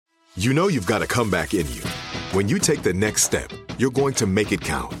You know you've got a comeback in you. When you take the next step, you're going to make it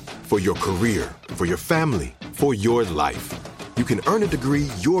count. For your career, for your family, for your life. You can earn a degree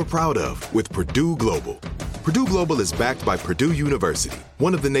you're proud of with Purdue Global. Purdue Global is backed by Purdue University,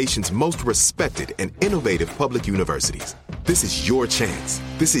 one of the nation's most respected and innovative public universities. This is your chance.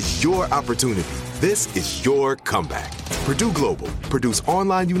 This is your opportunity. This is your comeback. Purdue Global, Purdue's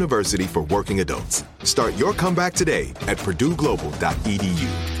online university for working adults. Start your comeback today at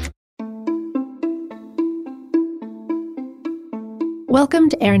purdueglobal.edu. Welcome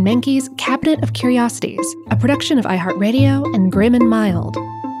to Aaron Mahnke's Cabinet of Curiosities, a production of iHeartRadio and Grim and Mild.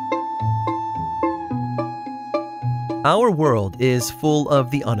 Our world is full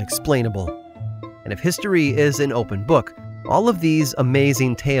of the unexplainable. And if history is an open book, all of these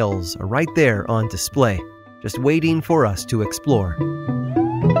amazing tales are right there on display, just waiting for us to explore.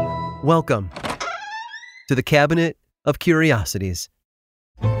 Welcome to the Cabinet of Curiosities.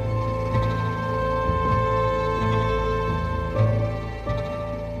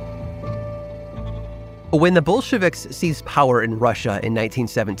 When the Bolsheviks seized power in Russia in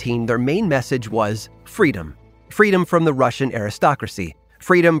 1917, their main message was freedom. Freedom from the Russian aristocracy,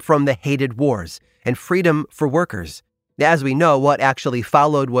 freedom from the hated wars, and freedom for workers. As we know, what actually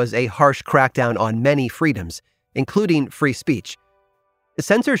followed was a harsh crackdown on many freedoms, including free speech.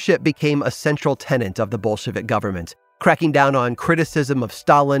 Censorship became a central tenet of the Bolshevik government, cracking down on criticism of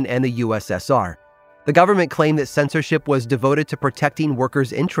Stalin and the USSR. The government claimed that censorship was devoted to protecting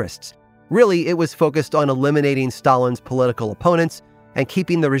workers' interests. Really, it was focused on eliminating Stalin's political opponents and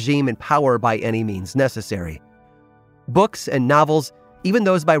keeping the regime in power by any means necessary. Books and novels, even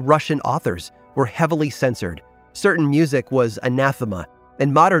those by Russian authors, were heavily censored. Certain music was anathema,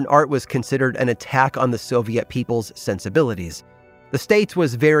 and modern art was considered an attack on the Soviet people's sensibilities. The state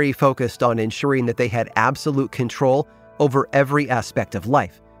was very focused on ensuring that they had absolute control over every aspect of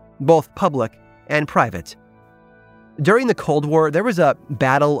life, both public and private. During the Cold War, there was a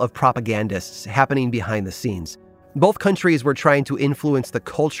battle of propagandists happening behind the scenes. Both countries were trying to influence the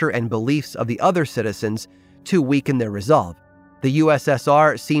culture and beliefs of the other citizens to weaken their resolve. The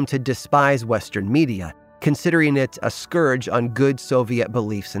USSR seemed to despise Western media, considering it a scourge on good Soviet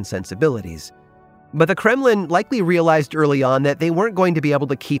beliefs and sensibilities. But the Kremlin likely realized early on that they weren't going to be able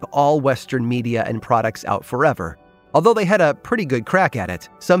to keep all Western media and products out forever. Although they had a pretty good crack at it,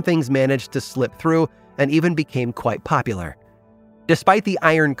 some things managed to slip through and even became quite popular. Despite the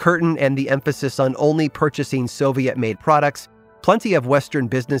Iron Curtain and the emphasis on only purchasing Soviet-made products, plenty of Western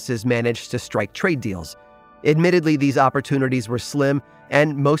businesses managed to strike trade deals. Admittedly, these opportunities were slim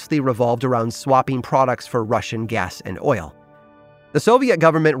and mostly revolved around swapping products for Russian gas and oil. The Soviet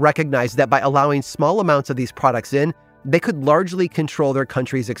government recognized that by allowing small amounts of these products in, they could largely control their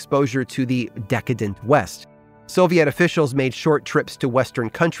country's exposure to the decadent West. Soviet officials made short trips to Western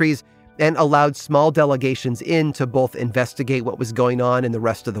countries and allowed small delegations in to both investigate what was going on in the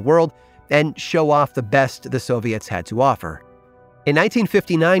rest of the world and show off the best the Soviets had to offer. In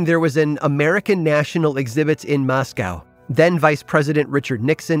 1959, there was an American National exhibit in Moscow. Then Vice President Richard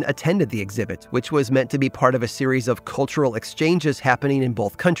Nixon attended the exhibit, which was meant to be part of a series of cultural exchanges happening in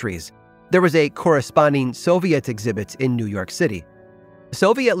both countries. There was a corresponding Soviet exhibit in New York City.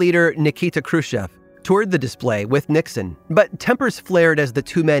 Soviet leader Nikita Khrushchev toured the display with Nixon, but tempers flared as the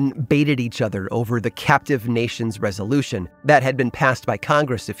two men baited each other over the captive nations resolution that had been passed by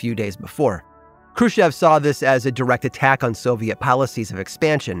Congress a few days before. Khrushchev saw this as a direct attack on Soviet policies of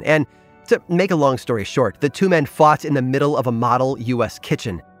expansion, and to make a long story short, the two men fought in the middle of a model U.S.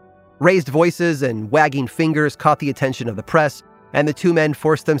 kitchen. Raised voices and wagging fingers caught the attention of the press, and the two men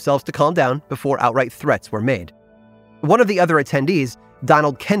forced themselves to calm down before outright threats were made. One of the other attendees,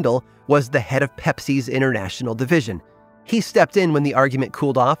 Donald Kendall, was the head of Pepsi's international division. He stepped in when the argument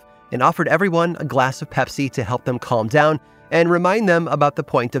cooled off and offered everyone a glass of Pepsi to help them calm down and remind them about the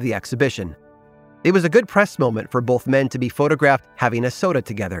point of the exhibition. It was a good press moment for both men to be photographed having a soda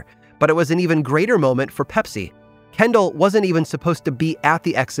together, but it was an even greater moment for Pepsi. Kendall wasn't even supposed to be at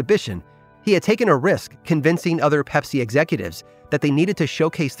the exhibition. He had taken a risk convincing other Pepsi executives that they needed to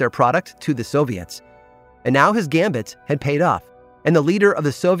showcase their product to the Soviets. And now his gambit had paid off, and the leader of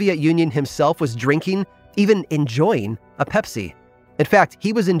the Soviet Union himself was drinking, even enjoying, a Pepsi. In fact,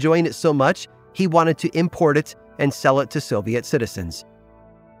 he was enjoying it so much, he wanted to import it and sell it to Soviet citizens.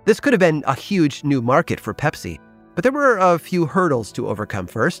 This could have been a huge new market for Pepsi, but there were a few hurdles to overcome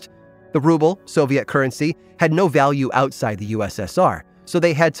first. The ruble, Soviet currency, had no value outside the USSR, so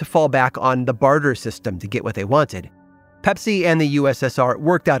they had to fall back on the barter system to get what they wanted. Pepsi and the USSR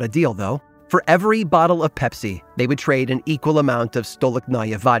worked out a deal, though. For every bottle of Pepsi, they would trade an equal amount of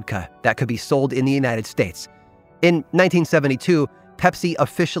Stolichnaya vodka that could be sold in the United States. In 1972, Pepsi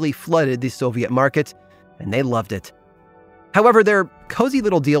officially flooded the Soviet market, and they loved it. However, their cozy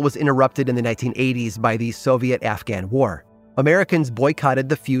little deal was interrupted in the 1980s by the Soviet-Afghan War. Americans boycotted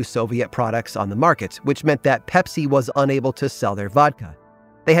the few Soviet products on the market, which meant that Pepsi was unable to sell their vodka.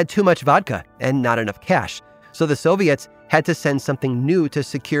 They had too much vodka and not enough cash, so the Soviets had to send something new to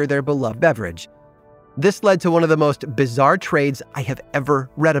secure their beloved beverage. This led to one of the most bizarre trades I have ever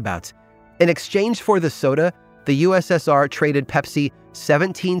read about. In exchange for the soda, the USSR traded Pepsi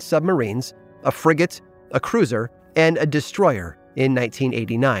 17 submarines, a frigate, a cruiser, and a destroyer in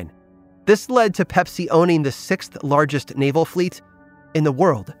 1989. This led to Pepsi owning the sixth largest naval fleet in the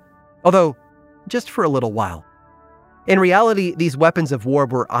world, although just for a little while. In reality, these weapons of war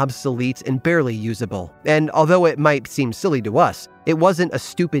were obsolete and barely usable, and although it might seem silly to us, it wasn't a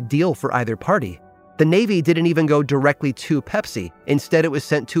stupid deal for either party. The Navy didn't even go directly to Pepsi. Instead, it was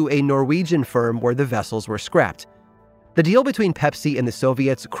sent to a Norwegian firm where the vessels were scrapped. The deal between Pepsi and the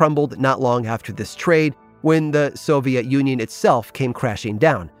Soviets crumbled not long after this trade, when the Soviet Union itself came crashing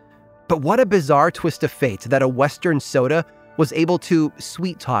down. But what a bizarre twist of fate that a Western soda was able to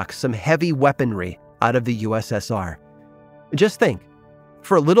sweet-talk some heavy weaponry out of the USSR. Just think,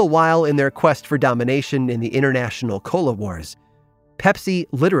 for a little while in their quest for domination in the international cola wars, Pepsi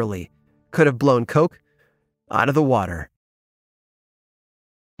literally could have blown Coke out of the water.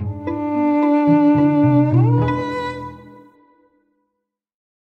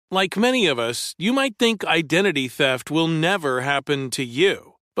 Like many of us, you might think identity theft will never happen to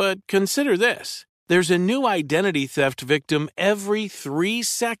you. But consider this. There's a new identity theft victim every 3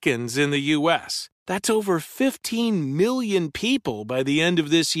 seconds in the U.S. That's over 15 million people by the end of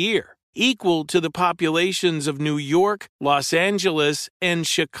this year, equal to the populations of New York, Los Angeles, and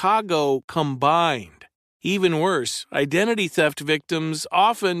Chicago combined. Even worse, identity theft victims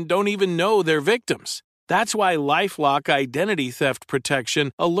often don't even know they're victims. That's why LifeLock Identity Theft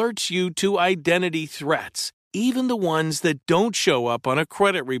Protection alerts you to identity threats, even the ones that don't show up on a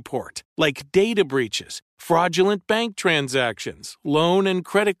credit report, like data breaches, fraudulent bank transactions, loan and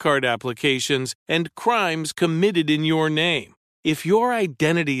credit card applications, and crimes committed in your name. If your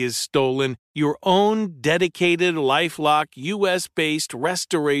identity is stolen, your own dedicated LifeLock U.S.-based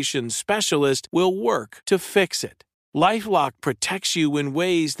restoration specialist will work to fix it. LifeLock protects you in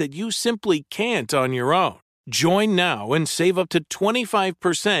ways that you simply can't on your own. Join now and save up to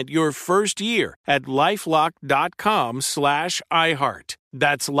 25% your first year at LifeLock.com/iHeart.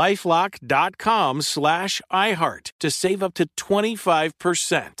 That's LifeLock.com/iHeart to save up to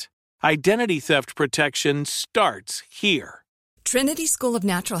 25%. Identity theft protection starts here. Trinity School of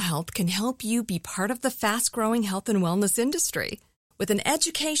Natural Health can help you be part of the fast-growing health and wellness industry. With an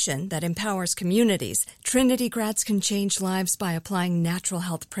education that empowers communities, Trinity grads can change lives by applying natural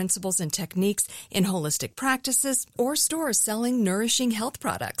health principles and techniques in holistic practices or stores selling nourishing health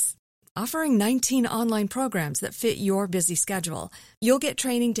products. Offering 19 online programs that fit your busy schedule, you'll get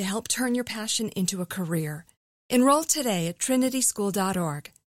training to help turn your passion into a career. Enroll today at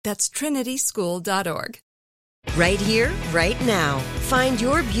trinityschool.org. That's trinityschool.org. Right here, right now. Find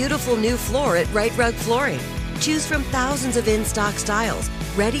your beautiful new floor at Right Rug Flooring. Choose from thousands of in-stock styles,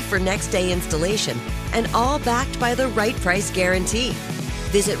 ready for next-day installation, and all backed by the right price guarantee.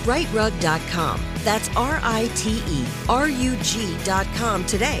 Visit rightrug.com. That's RITERUG.com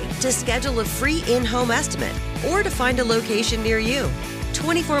today to schedule a free in-home estimate or to find a location near you.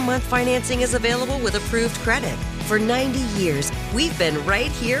 24-month financing is available with approved credit. For 90 years, we've been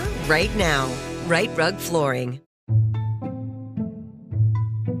right here, right now. Right Rug Flooring.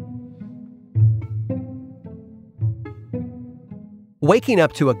 Waking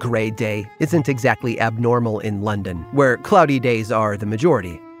up to a gray day isn't exactly abnormal in London, where cloudy days are the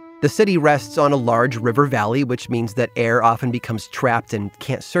majority. The city rests on a large river valley, which means that air often becomes trapped and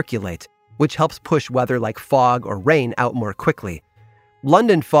can't circulate, which helps push weather like fog or rain out more quickly.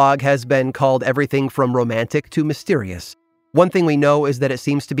 London fog has been called everything from romantic to mysterious. One thing we know is that it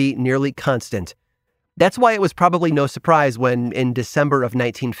seems to be nearly constant. That's why it was probably no surprise when, in December of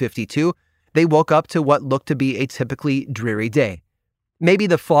 1952, they woke up to what looked to be a typically dreary day. Maybe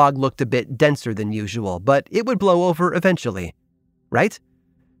the fog looked a bit denser than usual, but it would blow over eventually. Right?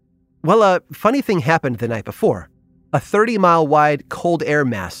 Well, a funny thing happened the night before. A 30-mile-wide cold air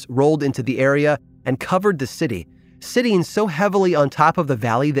mass rolled into the area and covered the city, sitting so heavily on top of the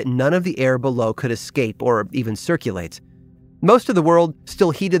valley that none of the air below could escape or even circulate. Most of the world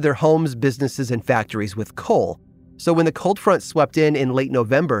still heated their homes, businesses, and factories with coal. So when the cold front swept in late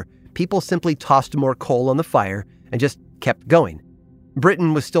November, people simply tossed more coal on the fire and just kept going.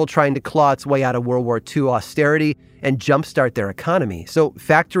 Britain was still trying to claw its way out of World War II austerity and jumpstart their economy, so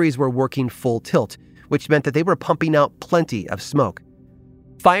factories were working full tilt, which meant that they were pumping out plenty of smoke.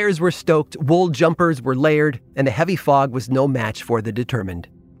 Fires were stoked, wool jumpers were layered, and the heavy fog was no match for the determined.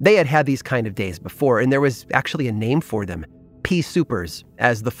 They had had these kind of days before, and there was actually a name for them, pea soupers,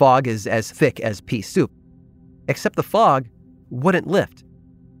 as the fog is as thick as pea soup. Except the fog wouldn't lift.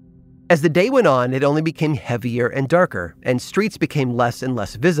 As the day went on, it only became heavier and darker, and streets became less and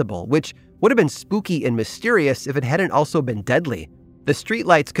less visible, which would have been spooky and mysterious if it hadn't also been deadly. The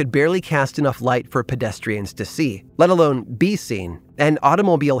streetlights could barely cast enough light for pedestrians to see, let alone be seen, and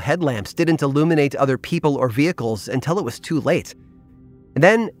automobile headlamps didn't illuminate other people or vehicles until it was too late. And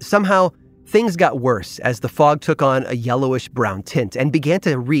then, somehow, things got worse as the fog took on a yellowish-brown tint and began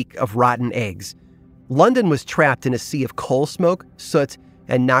to reek of rotten eggs. London was trapped in a sea of coal smoke, soot,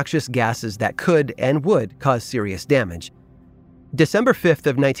 and noxious gases that could and would cause serious damage. December 5th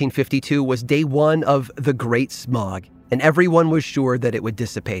of 1952 was day one of the Great Smog, and everyone was sure that it would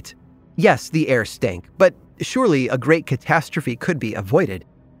dissipate. Yes, the air stank, but surely a great catastrophe could be avoided.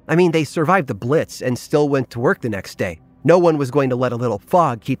 I mean, they survived the Blitz and still went to work the next day. No one was going to let a little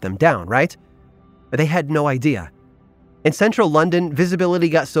fog keep them down, right? But they had no idea. In central London, visibility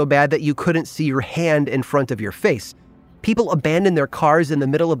got so bad that you couldn't see your hand in front of your face. People abandoned their cars in the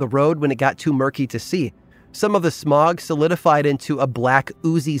middle of the road when it got too murky to see. Some of the smog solidified into a black,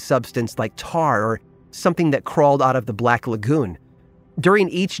 oozy substance like tar or something that crawled out of the Black Lagoon. During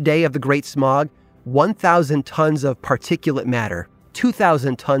each day of the Great Smog, 1,000 tons of particulate matter,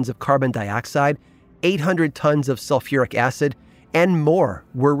 2,000 tons of carbon dioxide, 800 tons of sulfuric acid, and more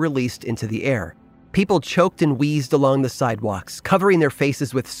were released into the air. People choked and wheezed along the sidewalks, covering their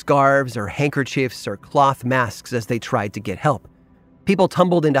faces with scarves or handkerchiefs or cloth masks as they tried to get help. People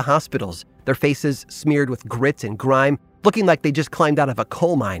tumbled into hospitals, their faces smeared with grit and grime, looking like they just climbed out of a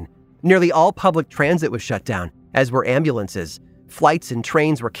coal mine. Nearly all public transit was shut down, as were ambulances. Flights and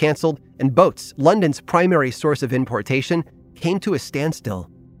trains were canceled, and boats, London's primary source of importation, came to a standstill.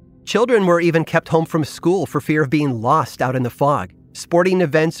 Children were even kept home from school for fear of being lost out in the fog. Sporting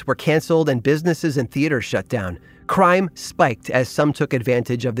events were canceled and businesses and theaters shut down. Crime spiked as some took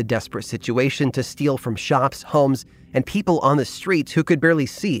advantage of the desperate situation to steal from shops, homes, and people on the streets who could barely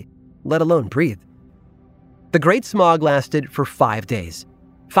see, let alone breathe. The Great Smog lasted for 5 days.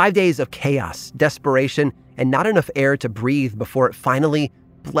 5 days of chaos, desperation, and not enough air to breathe before it finally,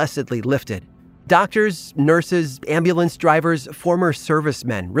 blessedly lifted. Doctors, nurses, ambulance drivers, former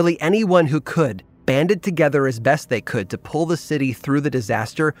servicemen, really anyone who could, banded together as best they could to pull the city through the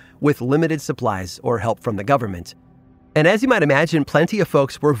disaster with limited supplies or help from the government. And as you might imagine, plenty of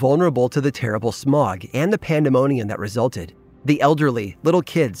folks were vulnerable to the terrible smog and the pandemonium that resulted. The elderly, little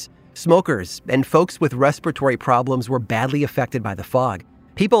kids, smokers, and folks with respiratory problems were badly affected by the fog.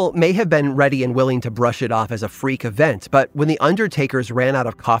 People may have been ready and willing to brush it off as a freak event, but when the undertakers ran out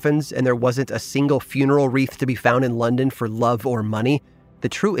of coffins and there wasn't a single funeral wreath to be found in London for love or money, the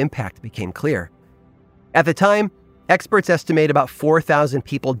true impact became clear. At the time, experts estimate about 4,000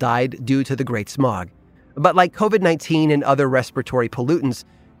 people died due to the Great Smog. But like COVID-19 and other respiratory pollutants,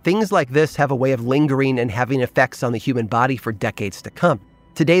 things like this have a way of lingering and having effects on the human body for decades to come.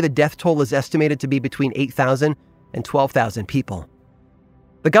 Today, the death toll is estimated to be between 8,000 and 12,000 people.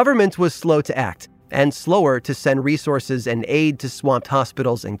 The government was slow to act and slower to send resources and aid to swamped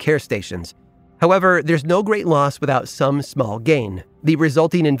hospitals and care stations. However, there's no great loss without some small gain. The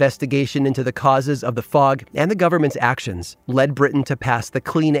resulting investigation into the causes of the fog and the government's actions led Britain to pass the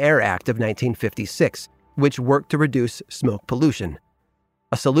Clean Air Act of 1956, which worked to reduce smoke pollution.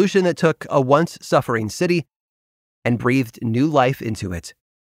 A solution that took a once suffering city and breathed new life into it.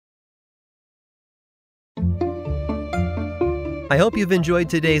 I hope you've enjoyed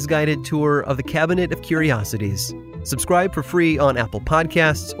today's guided tour of the Cabinet of Curiosities. Subscribe for free on Apple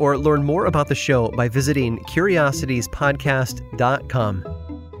Podcasts or learn more about the show by visiting curiositiespodcast.com.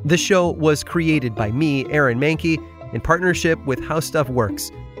 This show was created by me, Aaron Mahnke, in partnership with How Stuff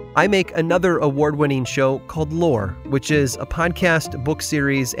Works. I make another award-winning show called Lore, which is a podcast, book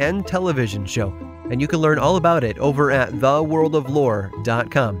series, and television show, and you can learn all about it over at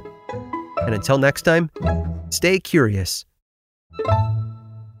theworldoflore.com. And until next time, stay curious.